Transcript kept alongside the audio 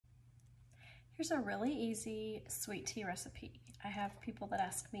Here's a really easy sweet tea recipe. I have people that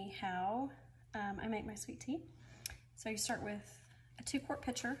ask me how I make my sweet tea. So you start with a 2-quart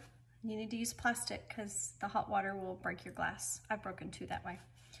pitcher. You need to use plastic because the hot water will break your glass. I've broken 2 that way.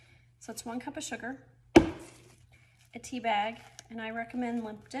 So it's 1 cup of sugar, a tea bag, and I recommend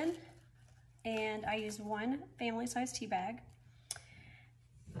Lipton, and I use 1 family-size tea bag.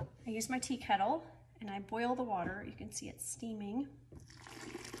 I use my tea kettle and I boil the water. You can see it's steaming.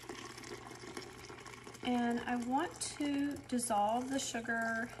 And I want to dissolve the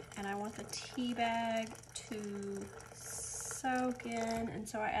sugar and I want the tea bag to soak in, and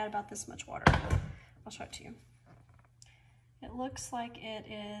so I add about this much water. I'll show it to you. It looks like it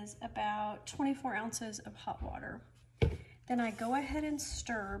is about 24 ounces of hot water. Then I go ahead and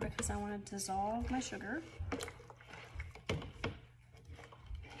stir because I want to dissolve my sugar.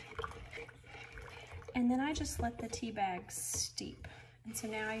 And then I just let the tea bag steep. And so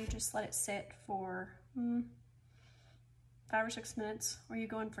now you just let it sit for 5 or 6 minutes, or you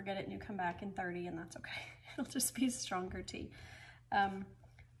go and forget it and you come back in 30 and that's okay. It'll just be stronger tea. Then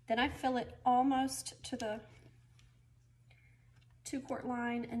I fill it almost to the 2-quart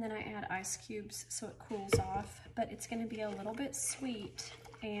line, and then I add ice cubes so it cools off, but it's going to be a little bit sweet,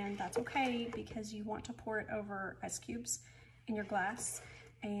 and that's okay because you want to pour it over ice cubes in your glass.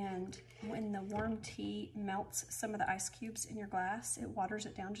 And when the warm tea melts some of the ice cubes in your glass, it waters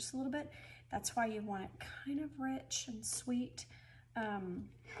it down just a little bit. That's why you want it kind of rich and sweet,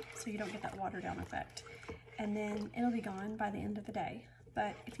 so you don't get that watered down effect. And then it'll be gone by the end of the day.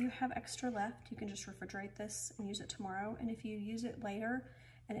 But if you have extra left, you can just refrigerate this and use it tomorrow. And if you use it later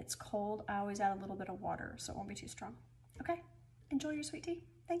and it's cold, I always add a little bit of water so it won't be too strong. Okay, enjoy your sweet tea.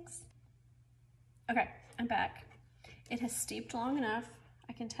 Thanks. Okay, I'm back. It has steeped long enough.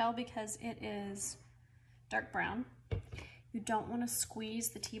 I can tell because it is dark brown. You don't want to squeeze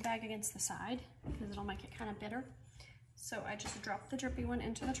the tea bag against the side because it'll make it kind of bitter. So I just drop the drippy one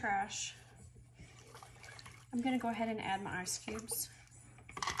into the trash. I'm going to go ahead and add my ice cubes.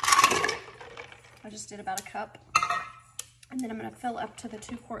 I just did about a cup. And then I'm going to fill up to the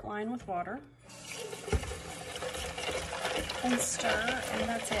 2-quart line with water. And stir, and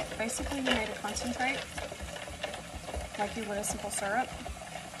that's it. Basically, you made a concentrate, like you would a simple syrup.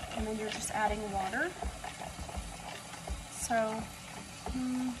 And then you're just adding water. So,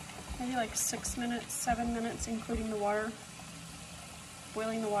 maybe like 6 minutes, 7 minutes, including the water,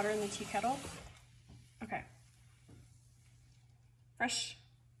 boiling the water in the tea kettle. Okay. Fresh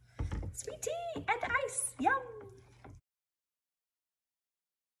sweet tea and ice, yum!